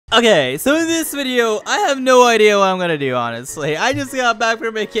Okay, so in this video, I have no idea what I'm gonna do, honestly. I just got back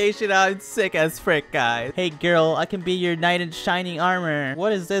from vacation. I'm sick as frick, guys. Hey, girl, I can be your knight in shining armor.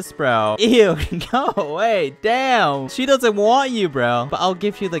 What is this, bro? Ew, go away. Damn. She doesn't want you, bro. But I'll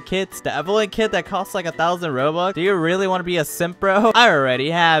give you the kit. The Evelyn kit that costs like 1,000 Robux. Do you really want to be a simp, bro? I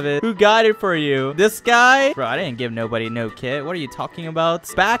already have it. Who got it for you? This guy? Bro, I didn't give nobody no kit. What are you talking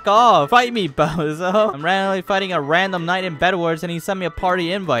about? Back off. Fight me, bozo. I'm randomly fighting a random knight in Bedwars and he sent me a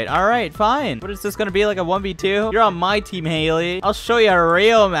party invite. Alright, fine. What is this gonna be, like a 1v2? You're on my team, Haley. I'll show you a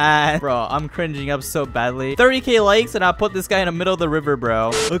real man. Bro, I'm cringing up so badly. 30k likes and I'll put this guy in the middle of the river, bro.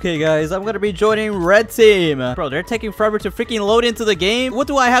 Okay, guys, I'm gonna be joining red team. Bro, they're taking forever to freaking load into the game. What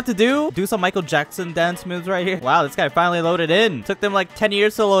do I have to do? Do some Michael Jackson dance moves right here. Wow, this guy finally loaded in. Took them like 10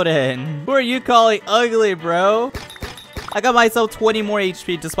 years to load in. Who are you calling ugly, bro? I got myself 20 more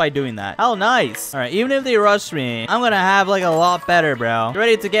HP just by doing that. How nice. All right, even if they rush me, I'm gonna have like a lot better, bro. You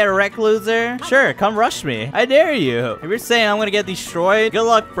ready to get wrecked, loser? Sure, come rush me. I dare you. If you're saying I'm gonna get destroyed, good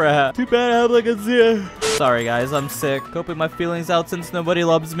luck, bro. Too bad I have like a zero. Sorry, guys, I'm sick. Coping my feelings out since nobody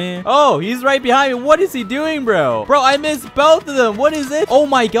loves me. Oh, he's right behind me. What is he doing, bro? Bro, I missed both of them. What is it? Oh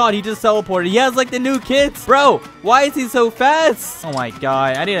my god, he just teleported. He has like the new kits. Bro, why is he so fast? Oh my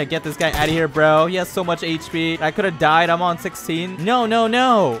god, I need to get this guy out of here, bro. He has so much HP. I could have died. I'm on 16. No, no,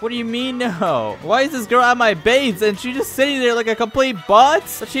 no. What do you mean, no? Why is this girl at my base and she's just sitting there like a complete bot?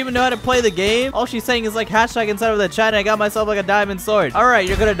 Does she even know how to play the game? All she's saying is like hashtag inside of the chat and I got myself like a diamond sword. All right,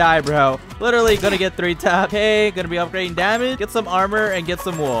 you're gonna die, bro. Literally gonna get 3 tap. Okay, gonna be upgrading damage. Get some armor and get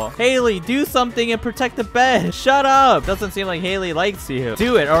some wool. Haley, do something and protect the bed. Shut up. Doesn't seem like Haley likes you.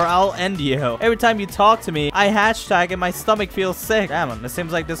 Do it or I'll end you. Every time you talk to me, I hashtag and my stomach feels sick. Damn, it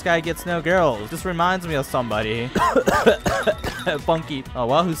seems like this guy gets no girls. This reminds me of somebody. Funky. Oh,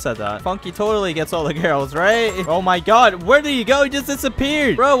 well, who said that? Funky totally gets all the girls, right? Oh my god, where did he go? He just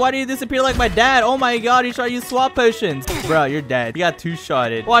disappeared. Bro, why did he disappear like my dad? Oh my god, he's trying to use swap potions. Bro, you're dead. You got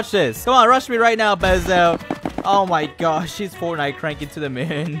 2-shotted. Watch this. Come on, rush me right now, Bezo. Oh my gosh, she's Fortnite cranking to the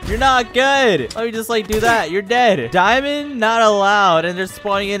moon. You're not good. Let me just like do that. You're dead. Diamond, not allowed. And they're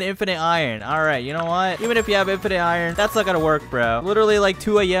spawning in infinite iron. All right, you know what? Even if you have infinite iron, that's not gonna work, bro. Literally like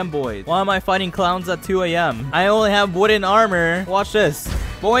 2 a.m. boys. Why am I fighting clowns at 2 a.m.? I only have wooden armor. Watch this.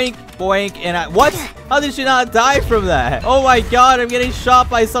 Boink, boink, and what? How did she not die from that? Oh my god, I'm getting shot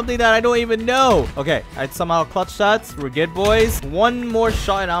by something that I don't even know. Okay, I somehow clutch shots. We're good, boys. One more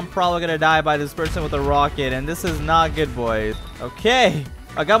shot and I'm probably gonna die by this person with a rocket, and this is not good, boys. Okay.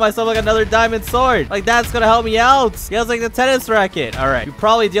 I got myself like another diamond sword. Like that's gonna help me out. He has like the tennis racket. All right, you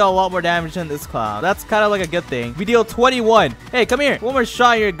probably deal a lot more damage than this clown. That's kind of like a good thing. We deal 21. Hey, come here. One more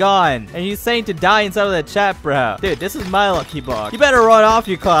shot, you're gone. And he's saying to die inside of the chat, bro. Dude, this is my lucky block. You better run off,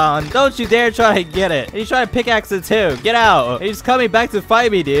 you clown. Don't you dare try to get it. And he's trying to pickaxe it too. Get out. And he's coming back to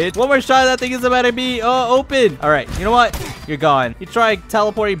fight me, dude. One more shot, that thing is about to be open. All right, you know what? You're gone. You try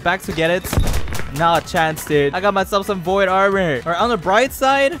teleporting back to get it. Not a chance, dude. I got myself some void armor. All right, on the bright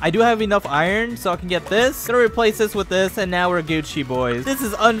side, I do have enough iron, so I can get this. Gonna replace this with this, and now we're Gucci, boys. This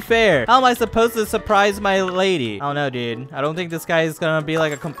is unfair. How am I supposed to surprise my lady? I don't know, dude. I don't think this guy is gonna be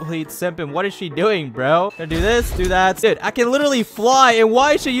like a complete simp. And what is she doing, bro? Gonna do this, do that. Dude, I can literally fly, and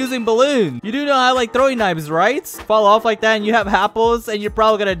why is she using balloons? You do know how like throwing knives, right? Fall off like that, and you have apples, and you're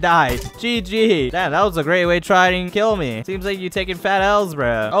probably gonna die. GG. Damn, that was a great way to try and kill me. Seems like you're taking fat L's,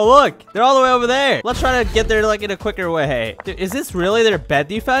 bro. Oh, look. They're all the way over there. Let's try to get there like in a quicker way. Dude, is this really their bed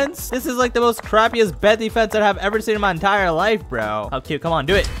defense? This is like the most crappiest bed defense that I've ever seen in my entire life, bro. How cute. Come on,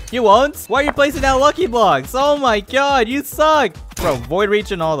 do it. You won't? Why are you placing down lucky blocks? Oh my god, you suck. Bro, void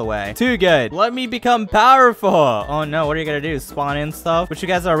reaching all the way. Too good. Let me become powerful. Oh no, what are you gonna do? Spawn in stuff? But you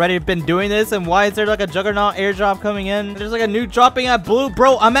guys already been doing this, and why is there like a juggernaut airdrop coming in? There's like a nuke dropping at blue.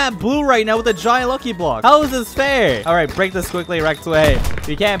 Bro, I'm at blue right now with a giant lucky block. How is this fair? All right, break this quickly, Rektway.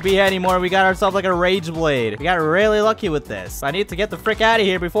 We can't be here anymore. We got ourselves like a rage blade. We got really lucky with this. I need to get the frick out of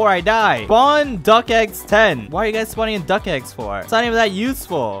here before I die. Spawn duck eggs 10. Why are you guys spawning in duck eggs for? It's not even that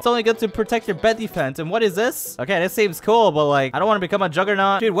useful. It's only good to protect your bed defense. And what is this? Okay, this seems cool, but like, I don't want to become a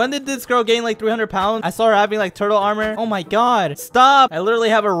juggernaut. Dude, when did this girl gain like 300 pounds? I saw her having like turtle armor. Oh my god. Stop. I literally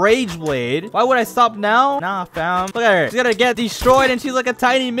have a rage blade. Why would I stop now? Nah, fam. Look at her. She's gonna get destroyed and she's like a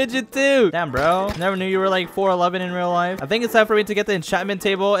tiny midget too. Damn, bro. Never knew you were like 4'11" in real life. I think it's time for me to get the enchantment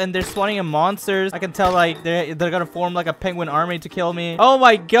table, and they're spawning in monsters. I can tell like they're gonna form like a penguin army to kill me. Oh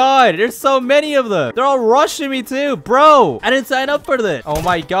my god. There's so many of them. They're all rushing me too. Bro, I didn't sign up for this. Oh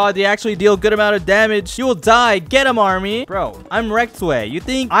my god. They actually deal a good amount of damage. You will die. Get him, army. Bro, I'm I'm Rektway. You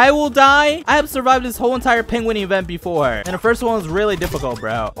think I will die? I have survived this whole entire penguin event before. And the first one was really difficult,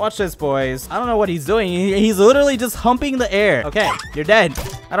 bro. Watch this, boys. I don't know what he's doing. He's literally just humping the air. Okay, you're dead.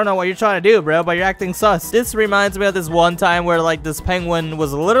 I don't know what you're trying to do, bro, but you're acting sus. This reminds me of this one time where, like, this penguin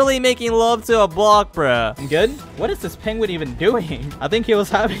was literally making love to a block, bro. I'm good? What is this penguin even doing? I think he was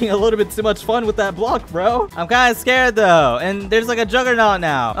having a little bit too much fun with that block, bro. I'm kind of scared, though. And there's, like, a juggernaut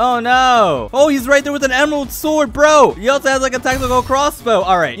now. Oh, no. Oh, he's right there with an emerald sword, bro. He also has, like, a tactical crossbow.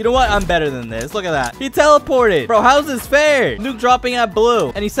 All right, you know what? I'm better than this. Look at that. He teleported. Bro, how's this fair? Nuke dropping at blue.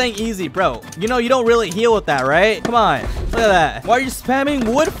 And he's saying easy, bro. You know, you don't really heal with that, right? Come on. Look at that. Why are you spamming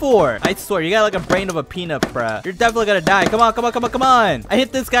wood for? I swear, you got like a brain of a peanut, bruh. You're definitely gonna die. Come on, come on, come on, come on. I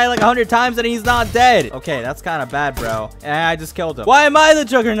hit this guy like 100 times and he's not dead. Okay, that's kind of bad, bro. And I just killed him. Why am I the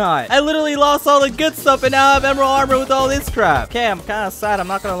juggernaut? I literally lost all the good stuff and now I have emerald armor with all this crap. Okay, I'm kind of sad. I'm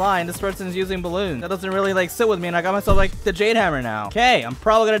not gonna lie. And this person's using balloons. That doesn't really like sit with me and I got myself like the jade hammer now. Okay, I'm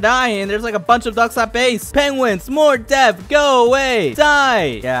probably gonna die and there's like a bunch of ducks at base. Penguins, more death. Go away.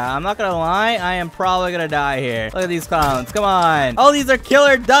 Die. Yeah, I'm not gonna lie. I am probably gonna die here. Look at these clowns. Come on. Oh, these are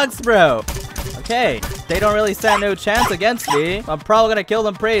killer ducks, bro. Okay, they don't really stand no chance against me. I'm probably gonna kill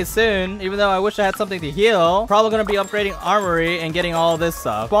them pretty soon, even though I wish I had something to heal. Probably gonna be upgrading armory and getting all this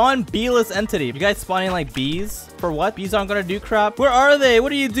stuff. Spawn beeless entity. You guys spawning like bees? For what? Bees aren't gonna do crap? Where are they? What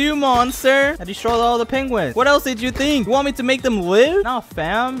do you do, monster? I destroyed all the penguins. What else did you think? You want me to make them live? Nah,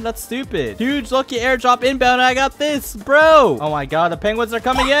 fam. That's stupid. Huge lucky airdrop inbound and I got this, bro. Oh my god, the penguins are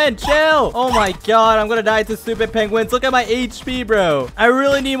coming in. Chill. Oh my god, I'm gonna die to stupid penguins. Look at my HP, bro. I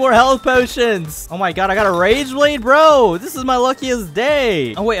really need more health potions. Oh my god, I got a rage blade, bro. This is my luckiest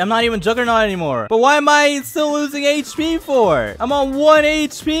day. Oh wait, I'm not even juggernaut anymore. But why am I still losing HP for? I'm on 1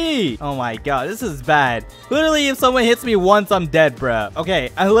 HP. Oh my god, this is bad. Literally, if someone hits me once, I'm dead, bro.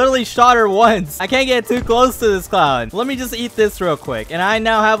 Okay, I literally shot her once. I can't get too close to this clown. Let me just eat this real quick. And I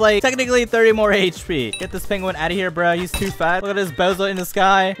now have like technically 30 more HP. Get this penguin out of here, bro. He's too fat. Look at this bozo in the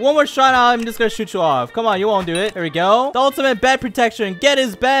sky. One more shot out, I'm just gonna shoot you off. Come on, you won't do it. There we go. The ultimate bed protection. Get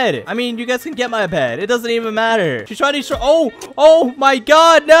his bed. I mean, you guys can get my bed. It doesn't even matter. She tried to show. Oh my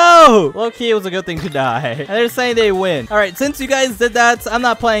god, no. Low-key, it was a good thing to die. And they're saying they win. All right, since you guys did that, I'm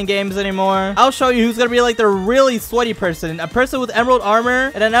not playing games anymore. I'll show you who's gonna be like the really sweaty person. A person with emerald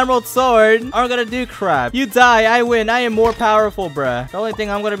armor and an emerald sword aren't gonna do crap. You die, I win. I am more powerful, bruh. The only thing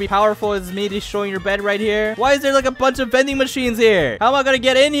I'm gonna be powerful is me destroying your bed right here. Why is there like a bunch of vending machines here? How am I gonna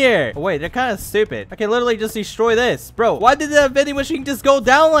get in here? Oh, wait, they're kind of stupid. I can literally just destroy this. Bro, why did that vending machine just go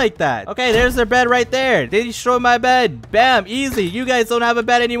down like that? Okay, there's their bed right there. They destroyed my bed. Bam, easy. You guys don't have a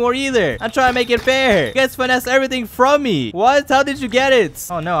bed anymore either. I'm trying to make it fair. You guys finesse everything from me. What? How did you get it?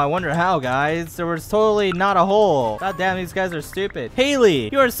 Oh no, I wonder how, guys. There was totally not a hole. God damn, these guys are stupid. Haley,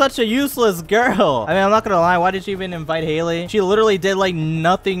 you are such a useless girl. I mean, I'm not gonna lie. Why did you even invite Haley? She literally did like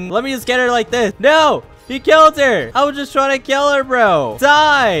nothing. Let me just get her like this. No! He killed her. I was just trying to kill her, bro.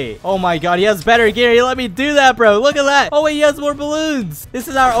 Die. Oh my god, he has better gear. He let me do that, bro. Look at that. Oh wait, he has more balloons. This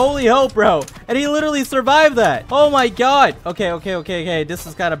is our only hope, bro. And he literally survived that. Oh my god. Okay. This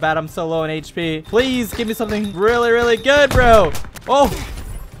is kind of bad. I'm so low in HP. Please give me something really, really good, bro. Oh.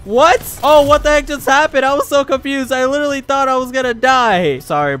 What? Oh, what the heck just happened? I was so confused. I literally thought I was gonna die.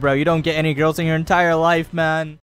 Sorry, bro. You don't get any girls in your entire life, man.